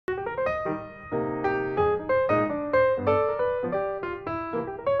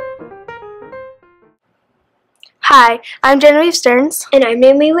Hi, I'm Genevieve Stearns. And I'm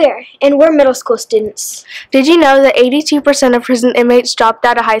Naomi Weir, and we're middle school students. Did you know that 82% of prison inmates dropped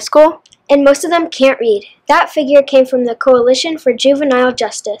out of high school? And most of them can't read. That figure came from the Coalition for Juvenile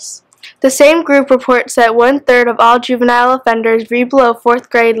Justice. The same group reports that 1/3 of all juvenile offenders read below 4th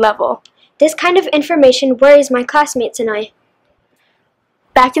grade level. This kind of information worries my classmates and I.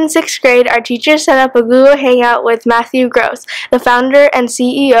 Back in 6th grade, our teacher set up a Google Hangout with Matthew Gross, the founder and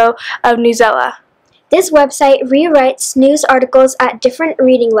CEO of Newsela. This website rewrites news articles at different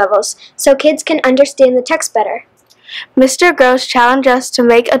reading levels so kids can understand the text better. Mr. Gross challenged us to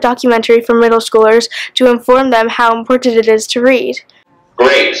make a documentary for middle schoolers to inform them how important it is to read.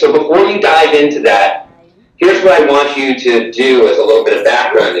 Great. So before we dive into that, here's what I want you to do as a little bit of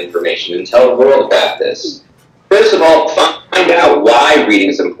background information and tell the world about this. First of all, find out why reading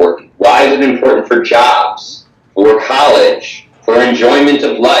is important. Why is it important for jobs, for college, for enjoyment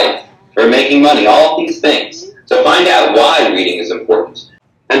of life, for making money, all of these things. So find out why reading is important.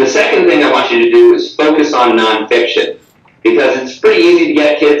 And the second thing I want you to do is focus on nonfiction, because it's pretty easy to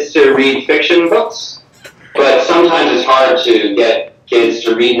get kids to read fiction books, but sometimes it's hard to get kids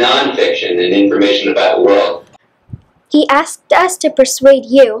to read nonfiction and information about the world. He asked us to persuade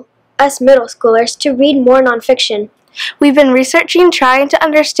you, us middle schoolers, to read more nonfiction. We've been researching, trying to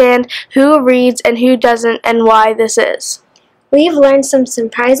understand who reads and who doesn't and why this is. We've learned some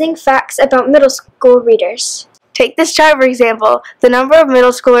surprising facts about middle school readers. Take this chart for example. The number of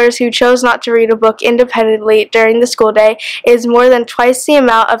middle schoolers who chose not to read a book independently during the school day is more than twice the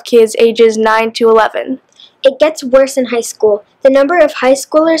amount of kids ages 9 to 11. It gets worse in high school. The number of high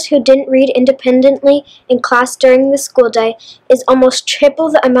schoolers who didn't read independently in class during the school day is almost triple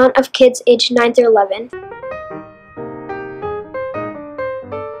the amount of kids aged 9 through 11.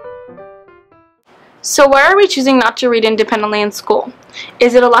 So why are we choosing not to read independently in school?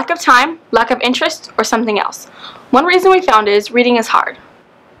 Is it a lack of time, lack of interest, or something else? One reason we found is reading is hard.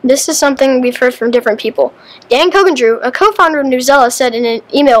 This is something we've heard from different people. Dan Kogendrew, a co-founder of Newsela, said in an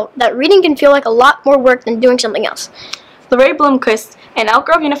email that reading can feel like a lot more work than doing something else. Lorraine Bloomquist, an Elk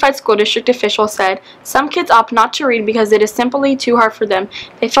Grove Unified School District official, said, "Some kids opt not to read because it is simply too hard for them.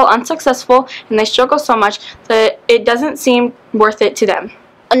 They feel unsuccessful and they struggle so much that it doesn't seem worth it to them."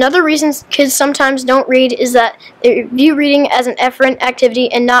 Another reason kids sometimes don't read is that they view reading as an efferent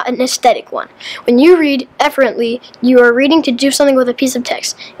activity and not an aesthetic one. When you read efferently, you are reading to do something with a piece of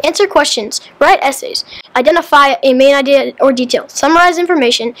text. Answer questions, write essays, identify a main idea or detail, summarize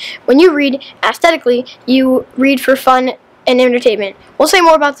information. When you read aesthetically, you read for fun and entertainment. We'll say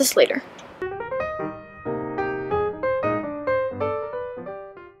more about this later.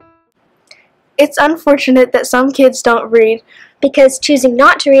 It's unfortunate that some kids don't read, because choosing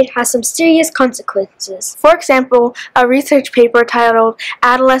not to read has some serious consequences. For example, a research paper titled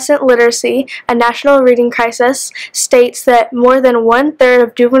Adolescent Literacy, a National Reading Crisis, states that more than 1/3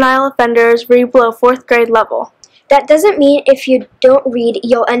 of juvenile offenders read below 4th grade level. That doesn't mean if you don't read,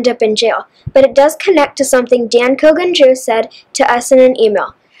 you'll end up in jail, but it does connect to something Dan Kogendrew said to us in an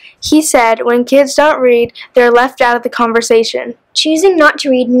email. He said, when kids don't read, they're left out of the conversation. Choosing not to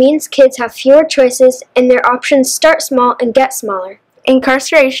read means kids have fewer choices and their options start small and get smaller.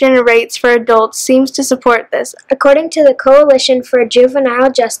 Incarceration rates for adults seems to support this. According to the Coalition for Juvenile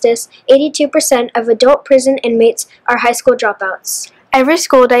Justice, 82% of adult prison inmates are high school dropouts. Every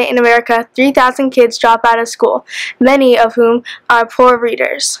school day in America, 3,000 kids drop out of school, many of whom are poor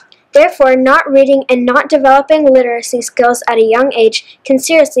readers. Therefore, not reading and not developing literacy skills at a young age can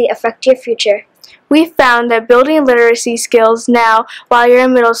seriously affect your future. We found that building literacy skills now while you're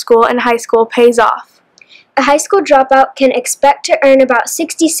in middle school and high school pays off. A high school dropout can expect to earn about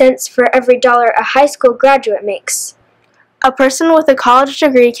 60 cents for every dollar a high school graduate makes. A person with a college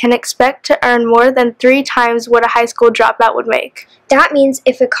degree can expect to earn more than 3 times what a high school dropout would make. That means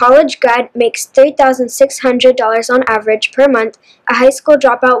if a college grad makes $3,600 on average per month, a high school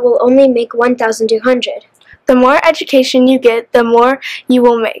dropout will only make $1,200. The more education you get, the more you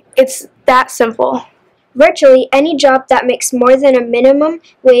will make. It's that simple. Virtually any job that makes more than a minimum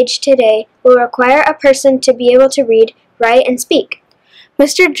wage today will require a person to be able to read, write, and speak.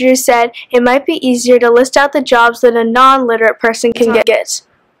 Mr. Drew said it might be easier to list out the jobs that a non-literate person can get.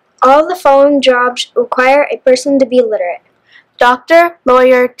 All the following jobs require a person to be literate: doctor,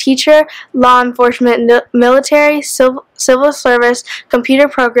 lawyer, teacher, law enforcement, military, civil service, computer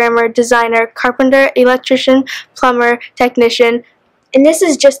programmer, designer, carpenter, electrician, plumber, technician. And this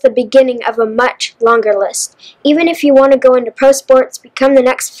is just the beginning of a much longer list. Even if you want to go into pro sports, become the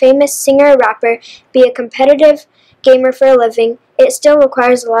next famous singer or rapper, be a competitive gamer for a living, it still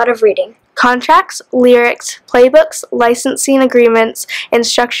requires a lot of reading. Contracts, lyrics, playbooks, licensing agreements,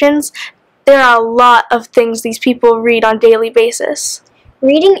 instructions, There are a lot of things these people read on a daily basis.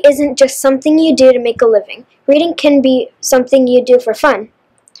 Reading isn't just something you do to make a living. Reading can be something you do for fun.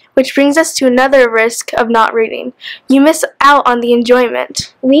 Which brings us to another risk of not reading. You miss out on the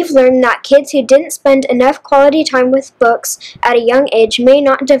enjoyment. We've learned that kids who didn't spend enough quality time with books at a young age may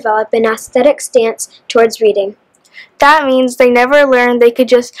not develop an aesthetic stance towards reading. That means they never learned they could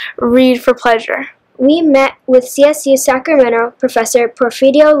just read for pleasure. We met with CSU Sacramento Professor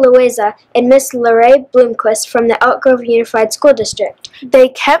Porfirio Loaiza and Miss Lorraine Bloomquist from the Elk Grove Unified School District. They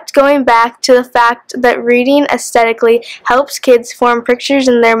kept going back to the fact that reading aesthetically helps kids form pictures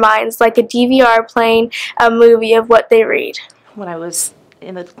in their minds, like a DVR playing a movie of what they read. When I was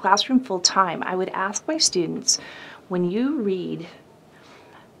in the classroom full time, I would ask my students, when you read,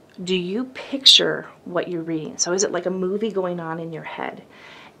 do you picture what you're reading? So is it like a movie going on in your head?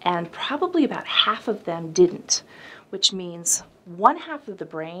 And probably about half of them didn't, which means one half of the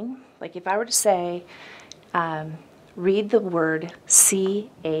brain, like if I were to say, read the word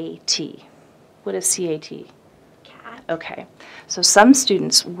C-A-T. What is C-A-T? Cat. Okay, so some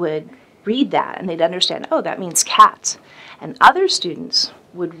students would read that and they'd understand, oh, that means cat. And other students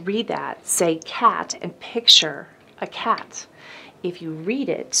would read that, say cat, and picture a cat. If you read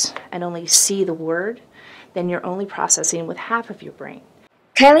it and only see the word, then you're only processing with half of your brain.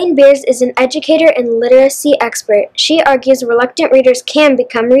 Kylene Beers is an educator and literacy expert. She argues reluctant readers can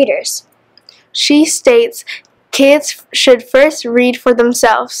become readers. She states kids should first read for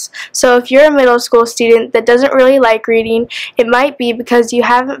themselves. So if you're a middle school student that doesn't really like reading, it might be because you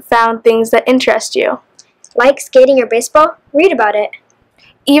haven't found things that interest you. Like skating or baseball? Read about it.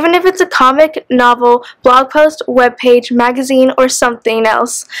 Even if it's a comic, novel, blog post, webpage, magazine, or something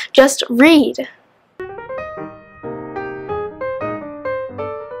else, just read.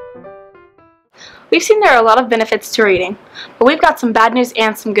 We've seen there are a lot of benefits to reading, but we've got some bad news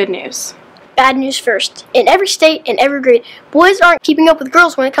and some good news. Bad news first. In every state and every grade, boys aren't keeping up with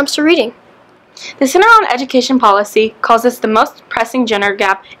girls when it comes to reading. The Center on Education Policy calls this the most pressing gender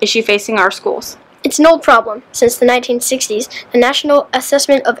gap issue facing our schools. It's an old problem. Since the 1960s, the National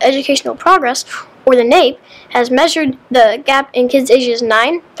Assessment of Educational Progress, or the NAEP, has measured the gap in kids ages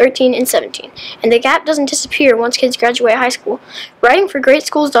 9, 13, and 17. And the gap doesn't disappear once kids graduate high school. Writing for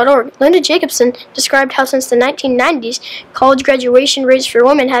GreatSchools.org, Linda Jacobson described how since the 1990s, college graduation rates for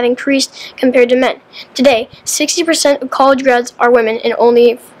women have increased compared to men. Today, 60% of college grads are women and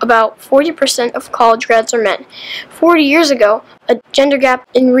only about 40% of college grads are men. 40 years ago, a gender gap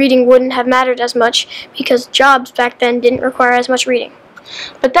in reading wouldn't have mattered as much because jobs back then didn't require as much reading.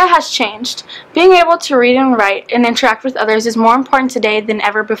 But that has changed. Being able to read and write and interact with others is more important today than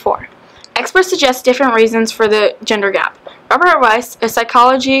ever before. Experts suggest different reasons for the gender gap. Robert Weiss, a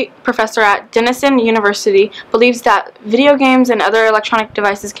psychology professor at Denison University, believes that video games and other electronic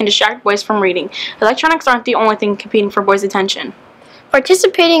devices can distract boys from reading. Electronics aren't the only thing competing for boys' attention.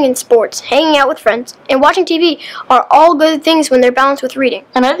 Participating in sports, hanging out with friends, and watching TV are all good things when they're balanced with reading.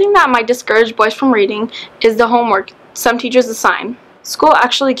 Another thing that might discourage boys from reading is the homework some teachers assign. School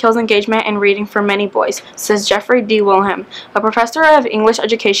actually kills engagement in reading for many boys, says Jeffrey D. Wilhelm, a professor of English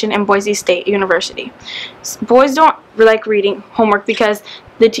education in Boise State University. Boys don't like reading homework because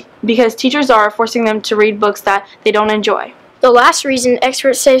teachers are forcing them to read books that they don't enjoy. The last reason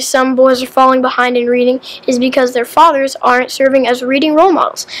experts say some boys are falling behind in reading is because their fathers aren't serving as reading role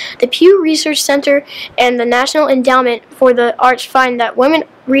models. The Pew Research Center and the National Endowment for the Arts find that women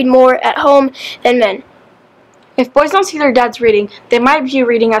read more at home than men. If boys don't see their dads reading, they might view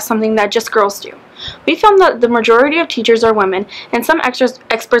reading as something that just girls do. We found that the majority of teachers are women, and some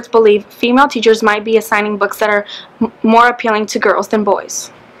experts believe female teachers might be assigning books that are more appealing to girls than boys.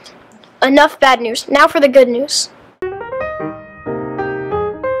 Enough bad news. Now for the good news.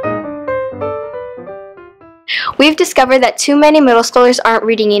 We've discovered that too many middle schoolers aren't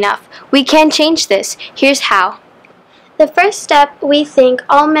reading enough. We can change this. Here's how. The first step we think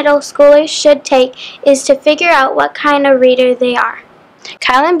all middle schoolers should take is to figure out what kind of reader they are.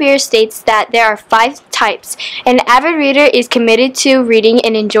 Kylene Beers states that there are 5 types. An avid reader is committed to reading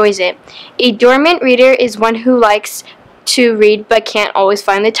and enjoys it. A dormant reader is one who likes to read but can't always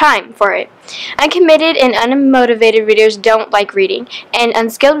find the time for it. Uncommitted and unmotivated readers don't like reading, and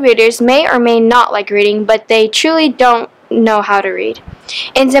unskilled readers may or may not like reading, but they truly don't know how to read.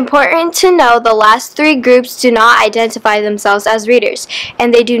 It's important to know the last 3 groups do not identify themselves as readers,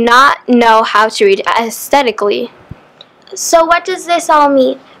 and they do not know how to read aesthetically. So what does this all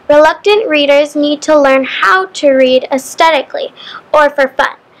mean? Reluctant readers need to learn how to read aesthetically, or for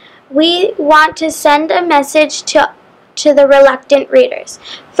fun. We want to send a message to to the reluctant readers.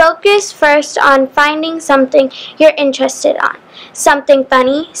 Focus first on finding something you're interested in. Something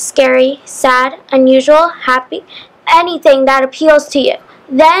funny, scary, sad, unusual, happy, anything that appeals to you.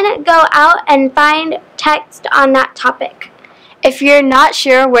 Then go out and find text on that topic. If you're not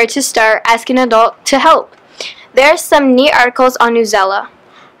sure where to start, ask an adult to help. There are some neat articles on Newsela.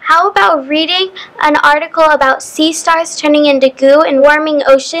 How about reading an article about sea stars turning into goo in warming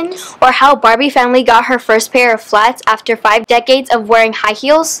oceans? Or how Barbie family got her first pair of flats after 5 decades of wearing high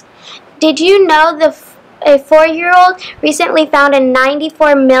heels? Did you know a 4-year-old recently found a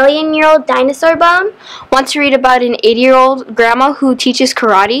 94-million-year-old dinosaur bone? Want to read about an 80-year-old grandma who teaches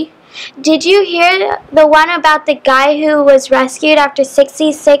karate? Did you hear the one about the guy who was rescued after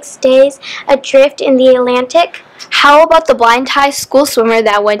 66 days adrift in the Atlantic? How about the blind Thai school swimmer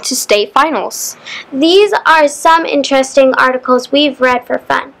that went to state finals? These are some interesting articles we've read for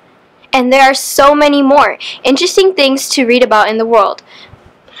fun. And there are so many more interesting things to read about in the world.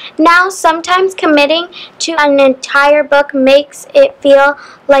 Now, sometimes committing to an entire book makes it feel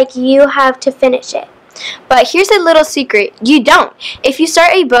like you have to finish it. But here's a little secret. You don't. If you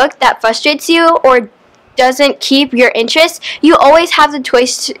start a book that frustrates you or doesn't keep your interest, you always have the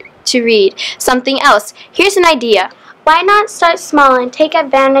choice to read something else. Here's an idea. Why not start small and take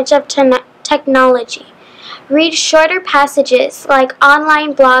advantage of technology? Read shorter passages like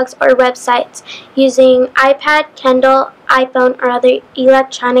online blogs or websites using iPad, Kindle, iPhone, or other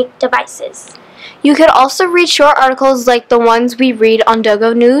electronic devices. You could also read short articles like the ones we read on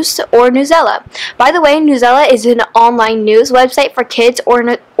Dogo News or Newsela. By the way, Newsela is an online news website for kids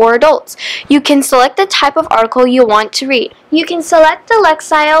or adults. You can select the type of article you want to read. You can select the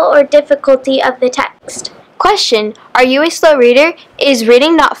lexile or difficulty of the text. Question: are you a slow reader? Is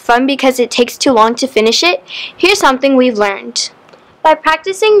reading not fun because it takes too long to finish it? Here's something we've learned. By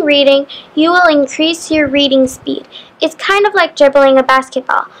practicing reading, you will increase your reading speed. It's kind of like dribbling a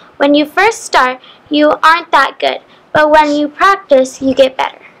basketball. When you first start, you aren't that good, but when you practice, you get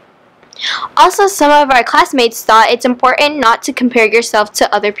better. Also, some of our classmates thought it's important not to compare yourself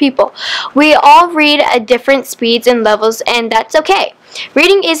to other people. We all read at different speeds and levels, and that's okay.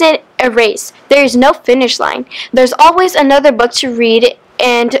 Reading isn't a race. There is no finish line. There's always another book to read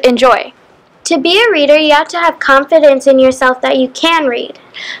and enjoy. To be a reader, you have to have confidence in yourself that you can read.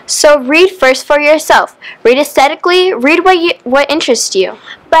 So read first for yourself. Read aesthetically. Read what interests you.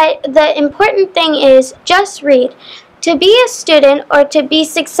 But the important thing is just read. To be a student or to be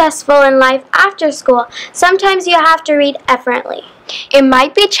successful in life after school, sometimes you have to read efferently. It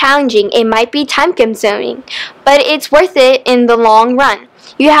might be challenging, it might be time-consuming, but it's worth it in the long run.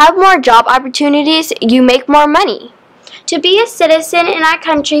 You have more job opportunities, you make more money. To be a citizen in our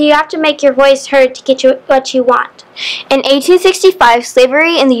country, you have to make your voice heard to get what you want. In 1865,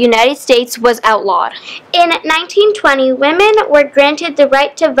 slavery in the United States was outlawed. In 1920, women were granted the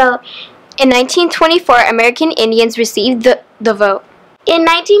right to vote. In 1924, American Indians received the vote. In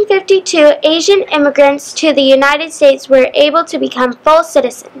 1952, Asian immigrants to the United States were able to become full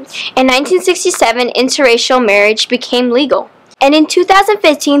citizens. In 1967, interracial marriage became legal. And in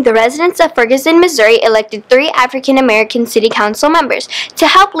 2015, the residents of Ferguson, Missouri elected 3 African American city council members to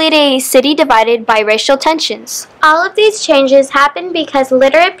help lead a city divided by racial tensions. All of these changes happened because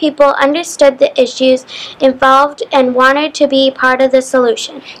literate people understood the issues involved and wanted to be part of the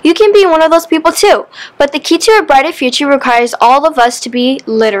solution. You can be one of those people too, but the key to a brighter future requires all of us to be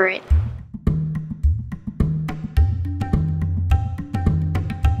literate.